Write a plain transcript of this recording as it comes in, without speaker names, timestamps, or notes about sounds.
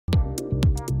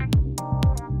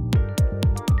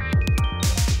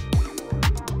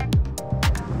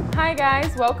Hi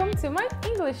guys, welcome to my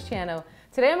English channel.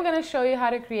 Today I'm going to show you how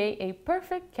to create a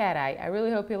perfect cat eye. I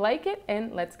really hope you like it,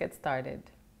 and let's get started.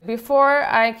 Before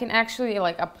I can actually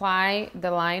apply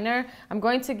the liner, I'm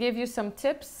going to give you some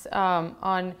tips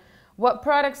on what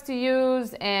products to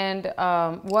use and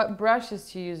what brushes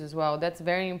to use as well. That's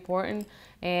very important,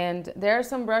 and there are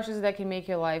some brushes that can make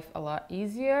your life a lot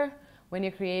easier when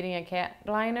you're creating a cat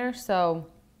liner. So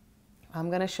I'm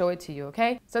gonna show it to you,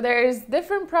 okay? So there's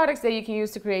different products that you can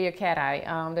use to create your cat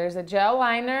eye. There's a gel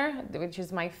liner, which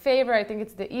is my favorite. I think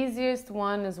it's the easiest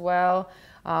one as well.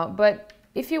 But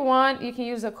if you want, you can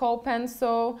use a kohl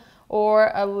pencil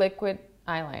or a liquid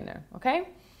eyeliner, okay?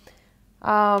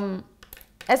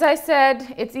 As I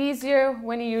said, it's easier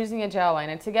when you're using a gel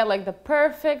liner. To get like the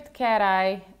perfect cat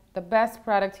eye, the best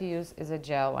product to use is a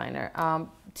gel liner.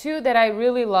 Two that I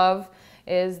really love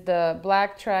is the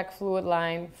Blacktrack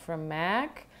Fluidline from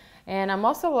MAC, and I'm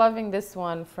also loving this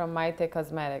one from Maite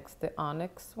Cosmetics, the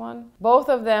Onyx one. Both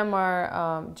of them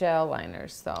are gel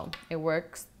liners, so it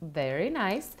works very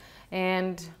nice,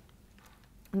 and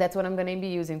that's what I'm going to be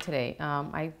using today.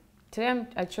 Today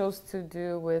I chose to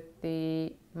do with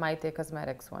the Maite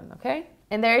Cosmetics one, okay?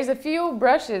 And there's a few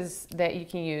brushes that you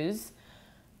can use.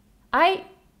 I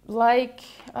like,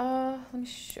 let me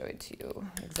show it to you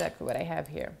exactly what I have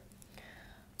here.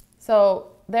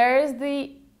 So there is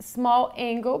the small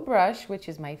angle brush, which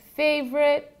is my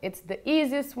favorite. It's the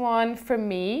easiest one for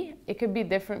me. It could be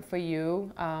different for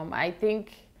you. I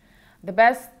think the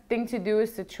best thing to do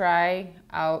is to try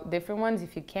out different ones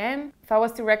if you can. If I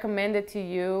was to recommend it to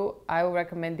you, I would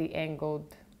recommend the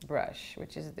angled brush,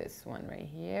 which is this one right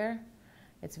here.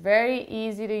 It's very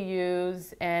easy to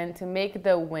use, and to make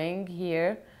the wing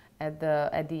here at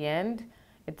the end,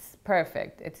 it's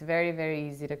perfect. It's very, very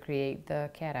easy to create the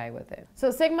cat eye with it.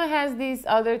 So Sigma has these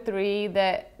other three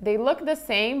that they look the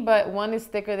same, but one is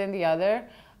thicker than the other.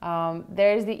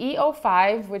 There's the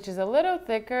E05, which is a little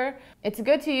thicker. It's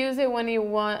good to use it when you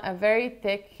want a very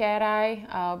thick cat eye,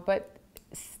 but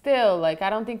still, I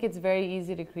don't think it's very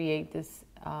easy to create this,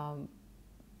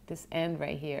 this end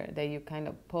right here that you kind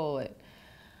of pull it.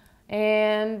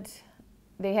 And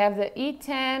they have the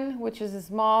E10, which is a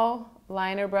small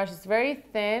liner brush. It's very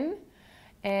thin.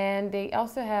 And they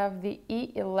also have the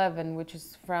E11, which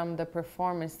is from the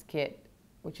Performance Kit,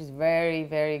 which is very,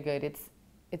 very good. It's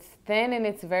thin and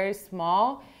it's very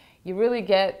small. You really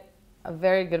get a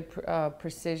very good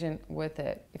precision with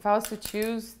it. If I was to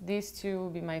choose, these two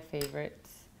would be my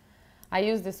favorites. I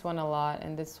use this one a lot,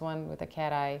 and this one with a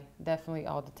cat eye definitely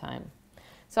all the time.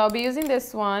 So I'll be using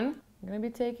this one. I'm gonna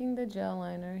be taking the gel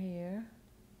liner here,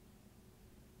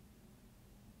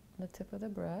 the tip of the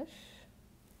brush.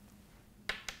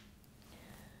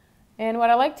 And what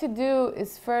I like to do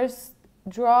is first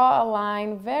draw a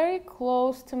line very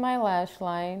close to my lash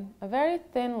line, a very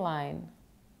thin line.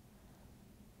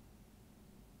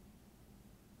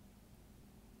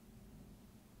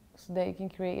 So that you can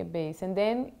create a base. And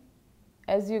then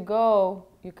as you go,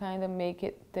 you kind of make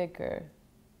it thicker.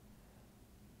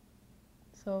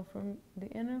 So from the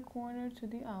inner corner to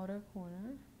the outer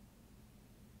corner,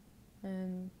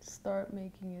 and start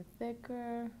making it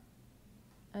thicker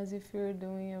as if you're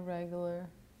doing a regular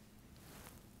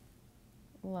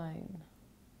line.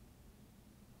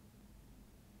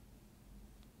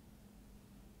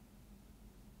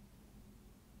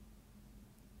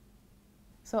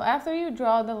 So after you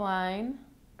draw the line,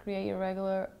 create your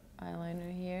regular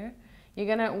eyeliner here, you're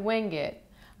gonna wing it.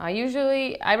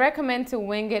 Usually I recommend to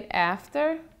wing it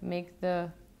after, make the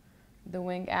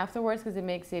wing afterwards, because it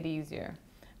makes it easier.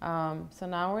 So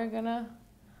now we're gonna,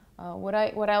 what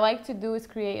I like to do is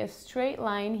create a straight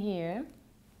line here.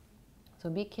 So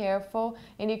be careful,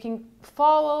 and you can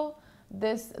follow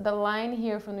the line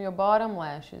here from your bottom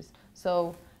lashes.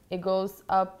 So it goes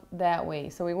up that way.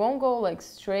 So it won't go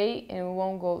straight, and it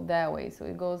won't go that way. So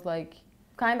it goes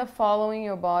kind of following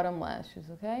your bottom lashes,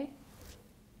 okay?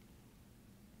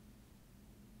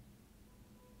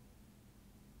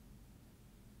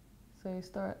 So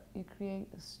you create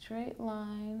a straight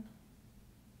line.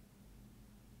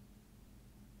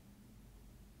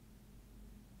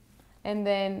 And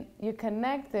then you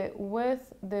connect it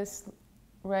with this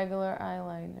regular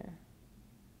eyeliner.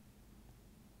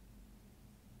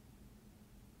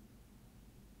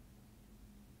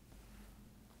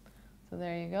 So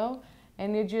there you go.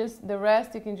 And the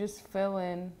rest you can just fill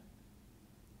in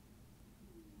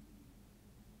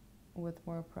with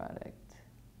more product.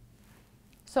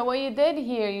 So what you did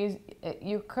here,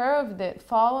 you curved it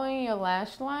following your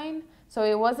lash line. So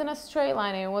it wasn't a straight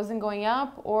line, it wasn't going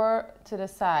up or to the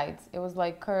sides. It was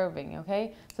like curving,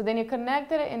 okay? So then you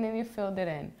connected it and then you filled it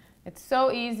in. It's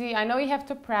so easy. I know you have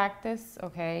to practice,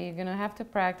 okay? You're gonna have to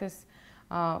practice,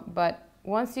 but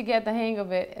once you get the hang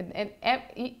of it, and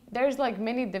there's like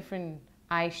many different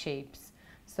eye shapes.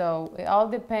 So it all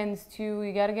depends too.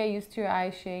 You gotta get used to your eye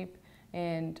shape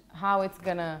and how it's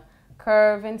gonna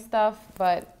curve and stuff.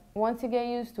 But once you get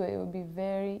used to it, it will be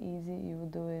very easy. You will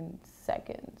do it in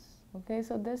seconds. Okay,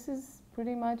 so this is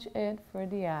pretty much it for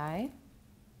the eye.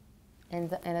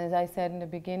 And as I said in the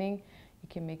beginning, you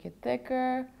can make it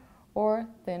thicker or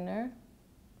thinner.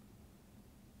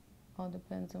 All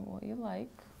depends on what you like.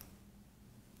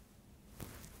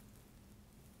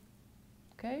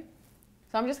 Okay,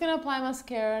 so I'm just gonna apply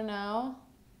mascara now.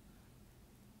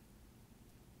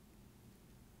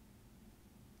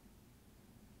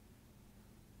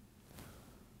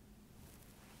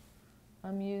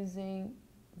 I'm using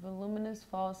Voluminous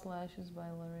False Lashes by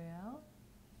L'Oreal.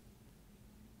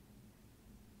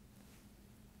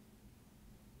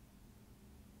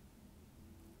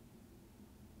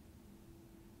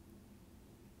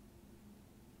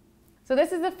 So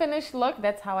this is the finished look.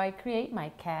 That's how I create my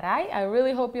cat eye. I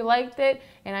really hope you liked it,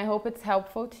 and I hope it's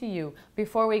helpful to you.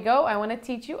 Before we go, I want to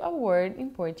teach you a word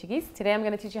in Portuguese. Today I'm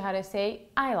going to teach you how to say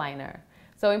eyeliner.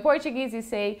 So in Portuguese you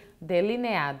say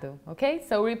delineado, okay?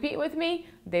 So repeat with me,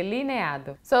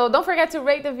 delineado. So don't forget to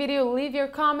rate the video, leave your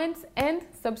comments, and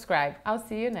subscribe. I'll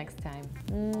see you next time.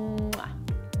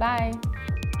 Bye.